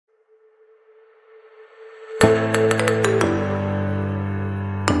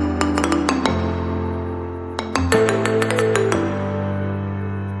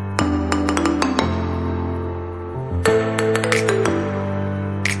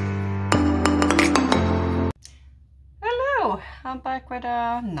I'm back with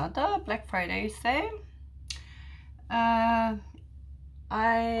another Black Friday sale. I'm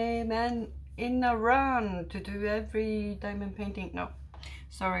in a run to do every diamond painting. No,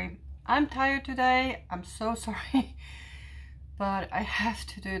 sorry, I'm tired today. I'm so sorry, but I have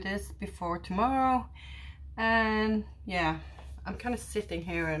to do this before tomorrow. And yeah, I'm kind of sitting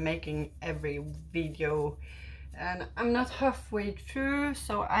here and making every video, and I'm not halfway through,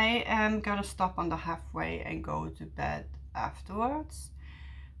 so I am gonna stop on the halfway and go to bed afterwards.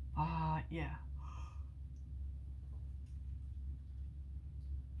 Yeah,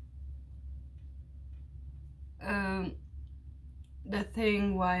 the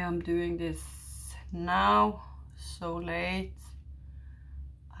thing why I'm doing this now so late,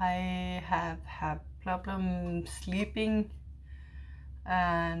 I have had problem sleeping,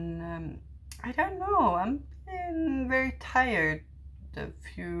 and I don't know, I'm been very tired the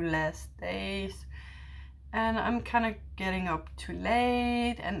few last days, and I'm kind of getting up too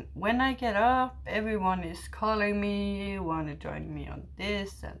late, and when I get up everyone is calling me, want to join me on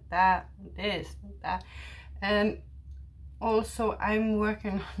this and that and this and that. And also I'm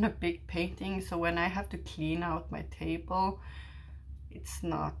working on a big painting, so when I have to clean out my table, it's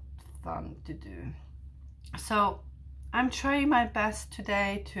not fun to do. So I'm trying my best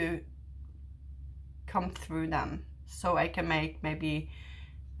today to come through them, so I can make maybe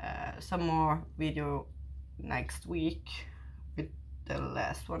some more video next week with the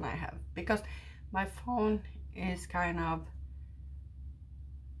last one I have, because my phone is kind of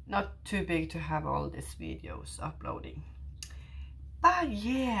not too big to have all these videos uploading. But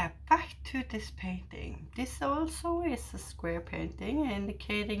yeah, back to this painting. This also is a square painting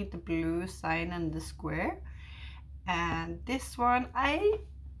indicating the blue sign and the square. And this one,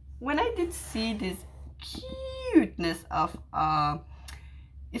 when I did see this cuteness of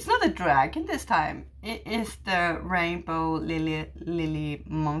it's not a dragon this time, it is the rainbow lily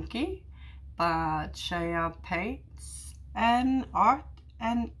monkey, but Sheena Pike and art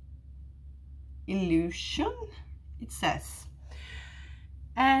and illusion, it says.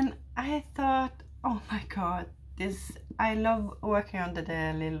 And I thought, oh my god, this, I love working on the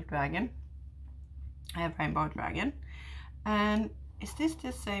little dragon. I have rainbow dragon. And is this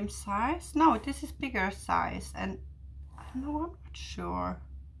the same size? No, this is bigger size, and I don't know, I'm not sure.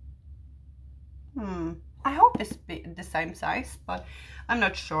 I hope it's the same size, but I'm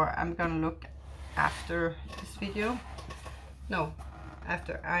not sure. I'm gonna look after this video. No,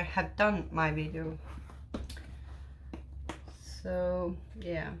 after I have done my video. So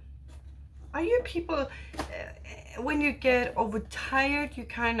yeah, are you people, when you get overtired, you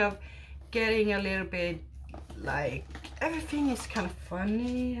kind of getting a little bit like everything is kind of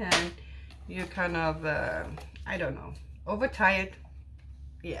funny, and you kind of I don't know, overtired?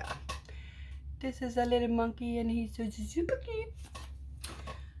 Yeah, this is a little monkey and he's so super cute.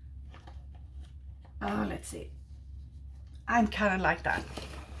 Oh, let's see, I'm kind of like that,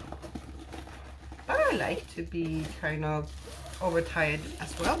 but I like to be kind of overtired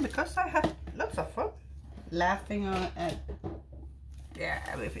as well, because I have lots of fun laughing at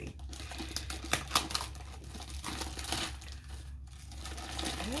everything.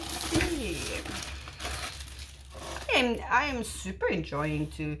 Let's see. I am super enjoying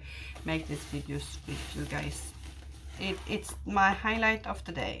to make these videos with you guys. It's my highlight of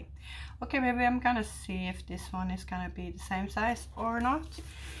the day. Okay, maybe I'm gonna see if this one is gonna be the same size or not.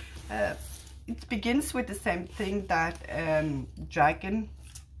 It begins with the same thing that dragon,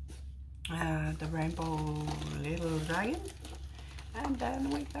 the rainbow little dragon, and then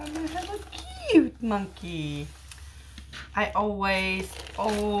we're gonna have a cute monkey. I always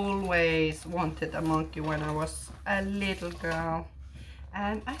wanted a monkey when I was a little girl,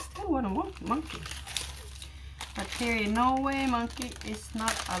 and I still want a monkey. But here in Norway, monkey is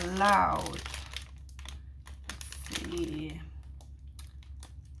not allowed. Let's see.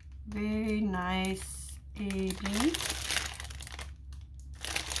 Very nice AB.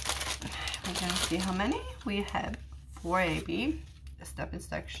 We're gonna see how many we have. 4 AB. The step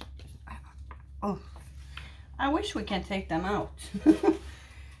instruction. Oh, I wish we can take them out.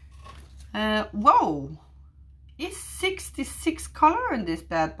 Whoa, it's 66 color in this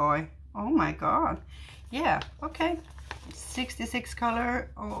bad boy. Oh my god. Yeah, okay, 66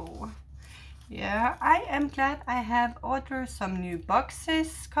 color. Oh yeah, I am glad I have ordered some new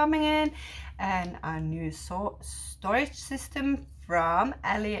boxes coming in, and a new storage system from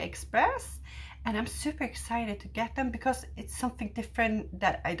AliExpress, and I'm super excited to get them because it's something different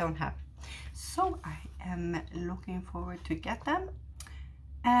that I don't have. So I am looking forward to get them.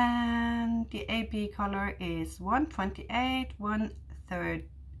 And the AB color is 128,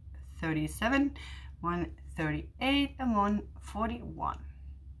 137, 138, 38 and one 41.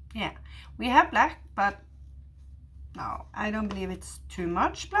 Yeah, we have black, but no, I don't believe it's too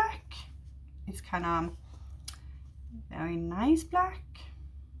much black. It's kind of very nice black.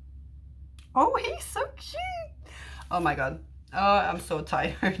 Oh, he's so cute. Oh my god. Oh, I'm so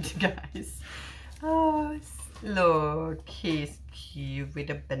tired, guys. Oh, look, he's cute with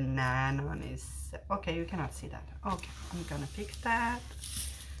a banana on his... Okay, you cannot see that. Okay, I'm gonna fix that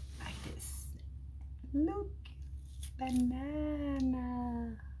like this. Look,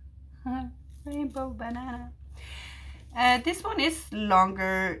 banana. Rainbow banana. This one is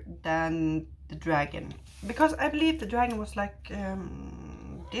longer than the dragon, because I believe the dragon was like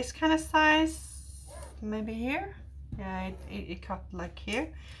this kind of size, maybe here. Yeah, it cut like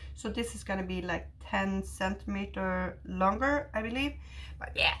here. So this is gonna be like 10 centimeter longer, I believe.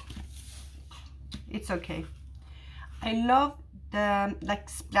 But yeah, it's okay. I love the like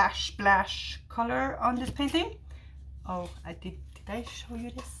splash color on this painting. Oh, did I show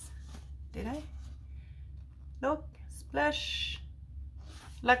you this? Did I? Look, splash,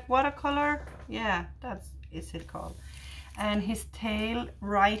 like watercolor. Yeah, that's is it called. And his tail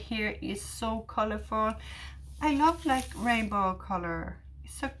right here is so colorful. I love like rainbow color.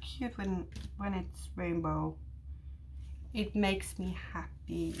 It's so cute when it's rainbow. It makes me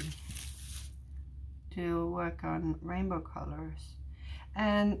happy to work on rainbow colors.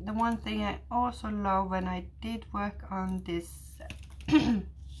 And the one thing I also love when I did work on this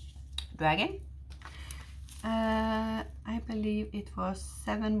dragon, I believe it was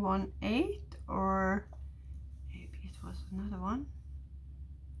 718, or maybe it was another one.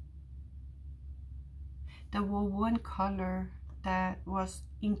 There was one color that was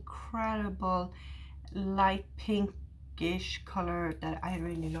incredible, light pinkish color that I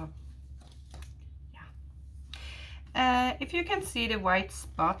really love. Yeah. If you can see the white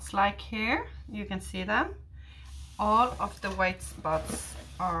spots like here, you can see them. All of the white spots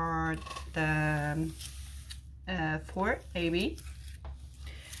are the 4 AB.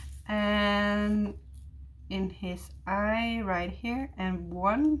 And in his eye right here, and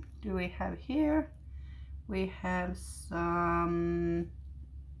one do we have here? We have some,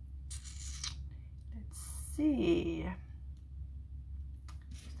 let's see,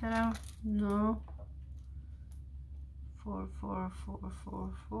 is that a, no, 4, 4, 4,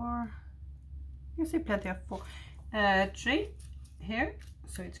 4, 4, you see plenty of 4, 3 here,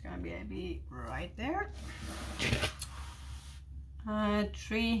 so it's gonna be AB right there,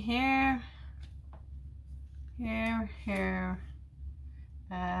 3 here, here,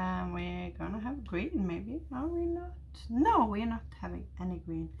 and we're gonna have green maybe. Are we not? No, we're not having any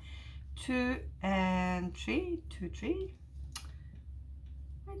green. 2 and 3, 2, 3.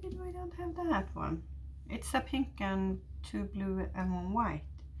 Why did we don't have that one? It's a pink and 2 blue and 1 white.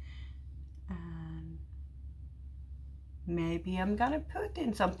 And maybe I'm gonna put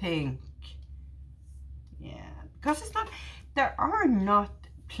in some pink. Yeah, because it's not, there are not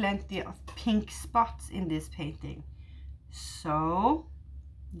plenty of pink spots in this painting. So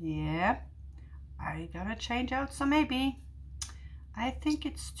yeah, I gotta change out some AB. I think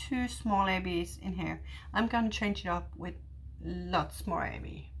it's 2 small ABs in here. I'm gonna change it up with lots more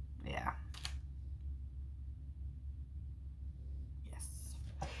AB. Yeah. Yes.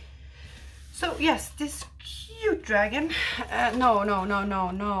 So yes, this cute dragon. No.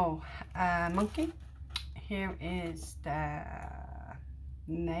 Monkey. Here is the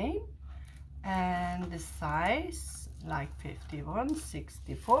name and the size. Like 51,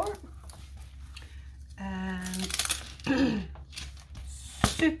 64, and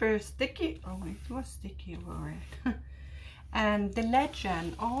super sticky. Oh, it was sticky over it. And the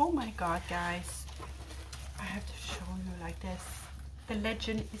legend. Oh my god, guys, I have to show you like this. The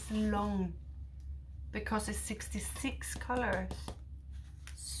legend is long because it's 66 colors.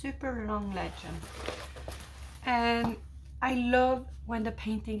 Super long legend. And I love when the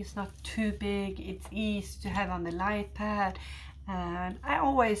painting is not too big. It's easy to have on the light pad, and I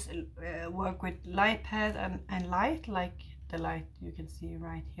always work with light pad and light, like the light you can see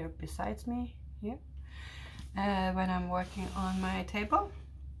right here besides me here, when I'm working on my table.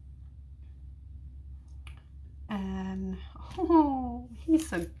 And oh, he's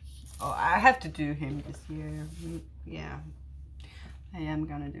so, oh, I have to do him this year. Yeah, I am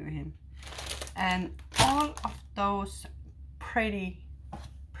gonna do him. And all of those pretty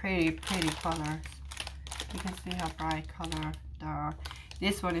colors. You can see how bright color they are.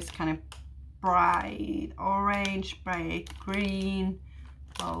 This one is kind of bright orange, bright green.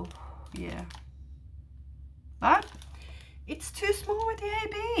 Oh yeah, but it's too small with the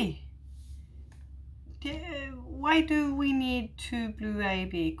AB. Why do we need 2 blue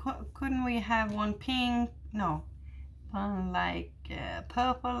AB? Couldn't we have 1 pink no, like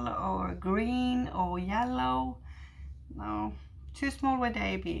purple or green or yellow. No, too small with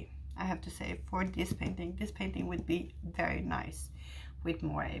AB, I have to say, for this painting. This painting would be very nice with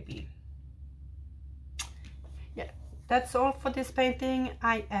more AB. Yeah, that's all for this painting.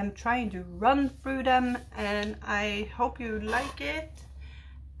 I am trying to run through them, and I hope you like it,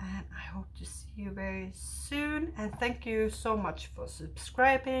 and I hope to see you very soon. And thank you so much for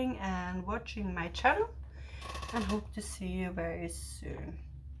subscribing and watching my channel, and hope to see you very soon.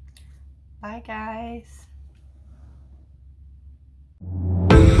 Bye guys.